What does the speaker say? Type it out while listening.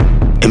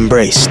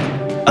Embraced,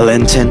 a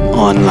Lenten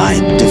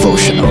online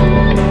devotional.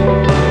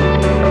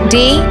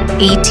 Day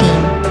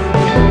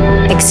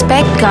 18.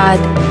 Expect God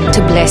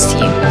to bless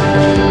you.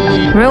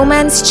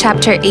 Romans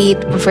chapter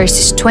 8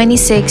 verses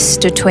 26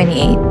 to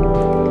 28.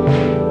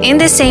 In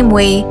the same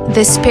way,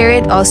 the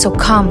Spirit also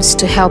comes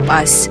to help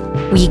us,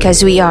 weak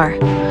as we are,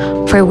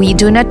 for we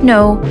do not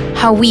know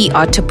how we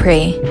ought to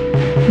pray.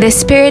 The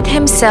Spirit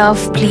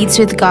Himself pleads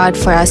with God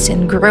for us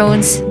in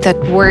groans that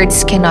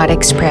words cannot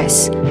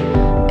express.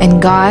 And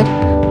God,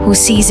 who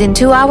sees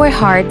into our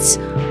hearts,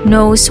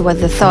 knows what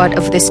the thought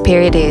of the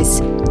Spirit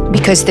is,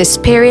 because the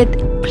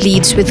Spirit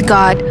pleads with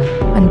God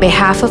on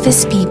behalf of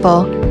His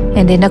people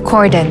and in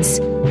accordance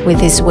with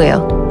His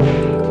will.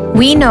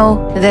 We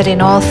know that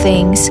in all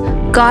things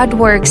God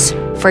works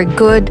for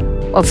good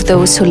of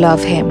those who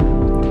love Him,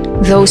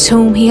 those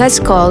whom He has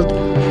called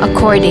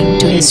according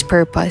to His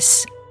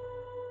purpose.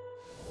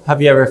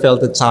 Have you ever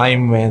felt a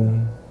time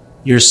when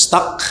you're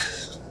stuck?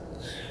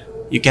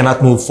 You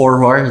cannot move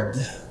forward.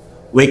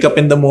 Wake up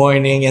in the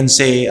morning and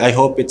say, I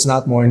hope it's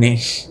not morning.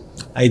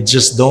 I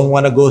just don't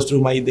want to go through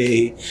my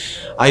day.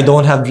 I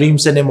don't have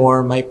dreams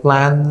anymore. My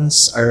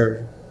plans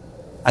are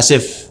as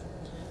if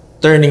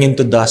turning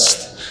into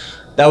dust.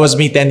 That was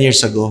me 10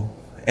 years ago.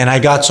 And I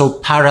got so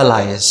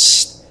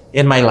paralyzed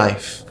in my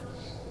life.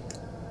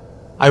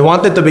 I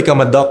wanted to become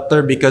a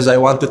doctor because I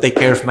want to take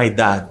care of my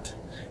dad.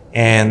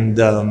 And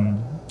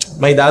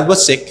my dad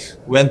was sick,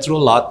 went through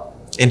a lot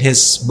in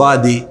his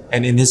body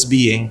and in his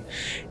being.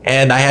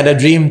 And I had a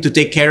dream to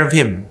take care of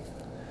him.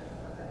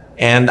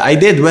 And I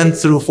went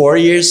through 4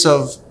 years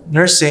of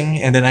nursing,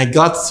 and then I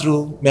got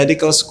through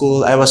medical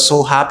school. I was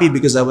so happy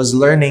because I was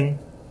learning.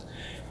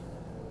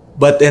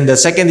 But in the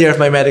second year of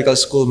my medical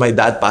school, my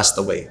dad passed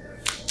away.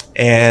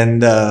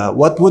 And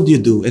what would you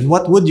do? And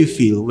what would you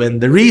feel when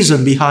the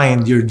reason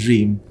behind your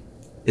dream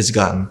is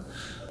gone?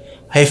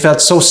 I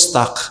felt so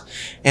stuck.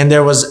 And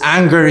there was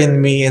anger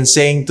in me and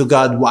saying to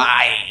God,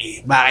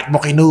 why? Bakit mo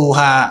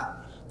kinuha?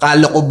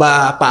 Kala ko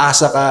ba,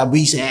 paasa ka,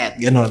 buisit,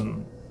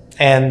 ganon.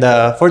 And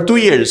for 2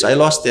 years, I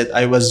lost it.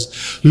 I was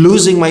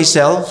losing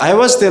myself. I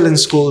was still in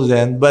school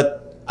then,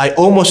 but I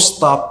almost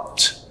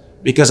stopped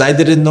because I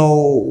didn't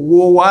know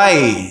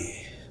why.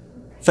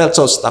 Felt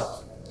so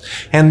stuck.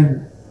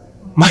 And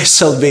my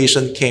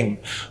salvation came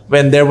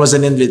when there was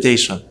an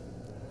invitation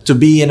to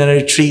be in a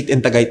retreat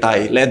in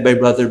Tagaytay led by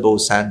Brother Bo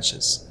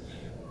Sanchez.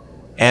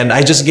 And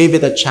I just gave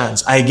it a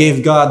chance. I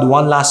gave God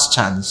one last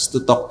chance to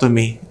talk to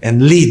me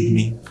and lead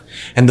me.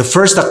 And the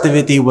first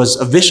activity was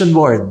a vision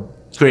board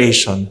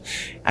creation.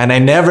 And I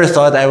never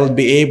thought I would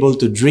be able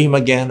to dream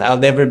again. I'll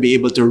never be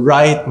able to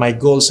write my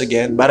goals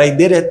again. But I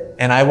did it,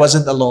 and I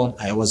wasn't alone.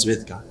 I was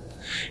with God.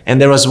 And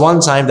there was one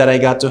time that I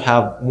got to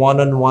have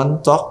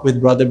one-on-one talk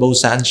with Brother Bo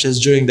Sanchez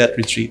during that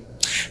retreat.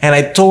 And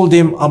I told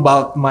him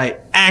about my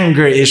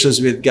anger issues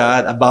with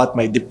God, about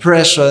my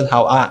depression,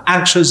 how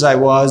anxious I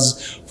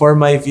was for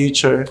my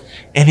future.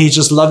 And he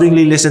just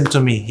lovingly listened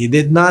to me. He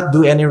did not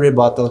do any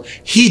rebuttal.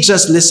 He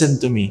just listened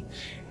to me.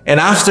 And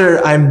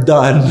after I'm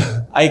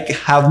done, I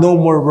have no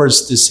more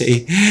words to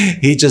say.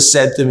 He just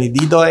said to me,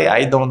 Didoy,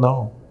 I don't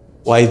know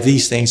why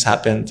these things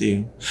happen to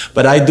you,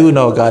 but I do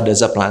know God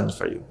has a plan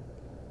for you.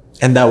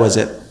 And that was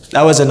it.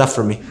 That was enough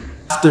for me.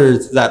 After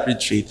that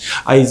retreat,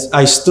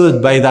 I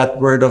stood by that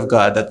word of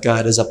God that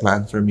God has a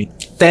plan for me.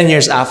 10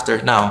 years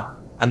after now,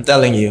 I'm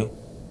telling you,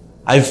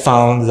 I've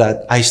found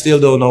that I still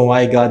don't know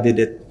why God did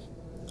it.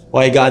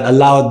 Why God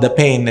allowed the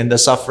pain and the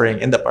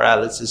suffering and the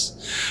paralysis.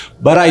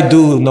 But I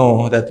do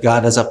know that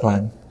God has a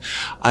plan.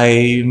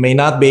 I may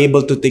not be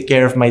able to take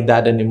care of my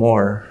dad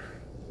anymore,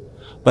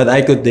 but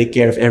I could take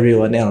care of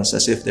everyone else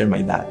as if they're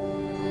my dad.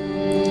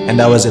 And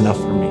that was enough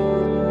for me.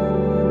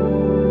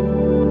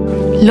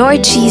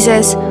 Lord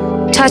Jesus,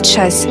 touch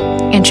us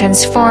and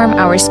transform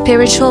our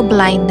spiritual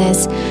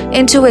blindness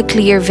into a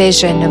clear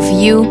vision of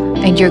You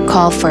and Your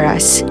call for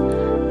us.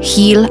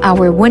 Heal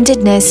our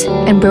woundedness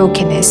and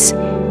brokenness.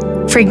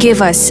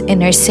 Forgive us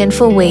in our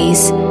sinful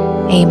ways.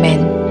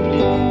 Amen.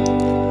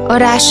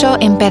 Oratio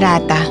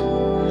Imperata.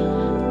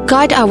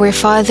 God our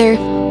Father,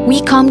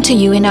 we come to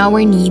You in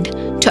our need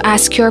to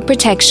ask Your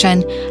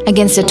protection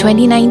against the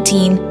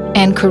 2019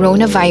 and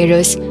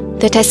coronavirus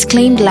that has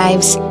claimed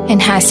lives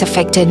and has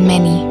affected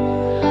many.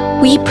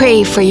 We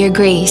pray for Your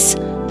grace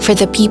for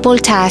the people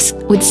tasked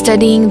with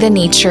studying the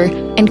nature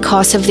and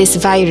cause of this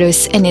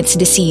virus and its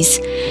disease,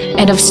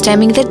 and of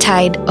stemming the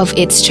tide of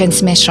its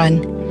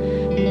transmission.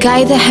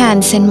 Guide the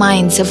hands and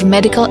minds of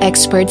medical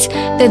experts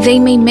that they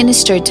may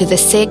minister to the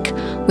sick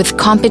with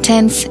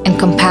competence and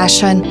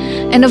compassion,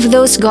 and of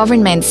those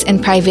governments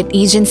and private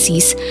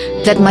agencies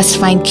that must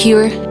find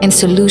cure and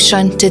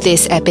solution to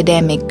this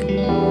epidemic.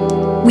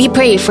 We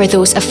pray for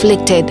those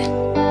afflicted.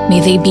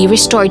 May they be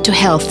restored to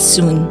health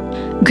soon.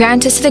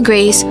 Grant us the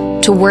grace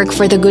to work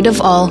for the good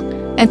of all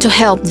and to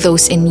help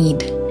those in need.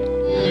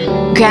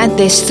 Grant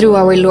this through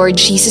our Lord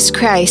Jesus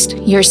Christ,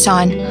 Your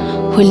Son,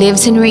 who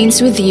lives and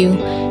reigns with You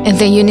in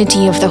the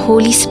unity of the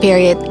Holy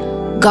Spirit,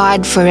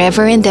 God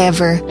forever and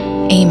ever.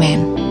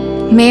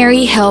 Amen.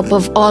 Mary, help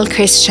of all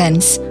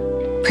Christians,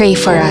 pray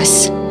for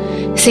us.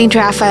 Saint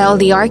Raphael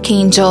the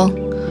Archangel,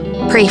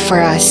 pray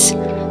for us.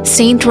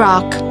 Saint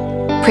Roch,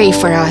 pray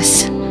for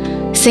us.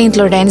 Saint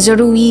Lorenzo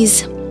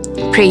Ruiz,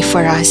 pray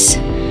for us.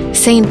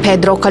 Saint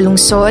Pedro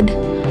Calungsod,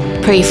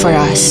 pray for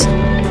us.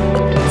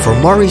 For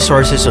more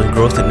resources on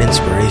growth and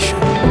inspiration,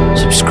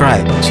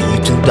 subscribe to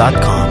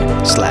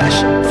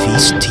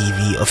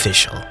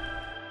youtube.com/FeastTVOfficial.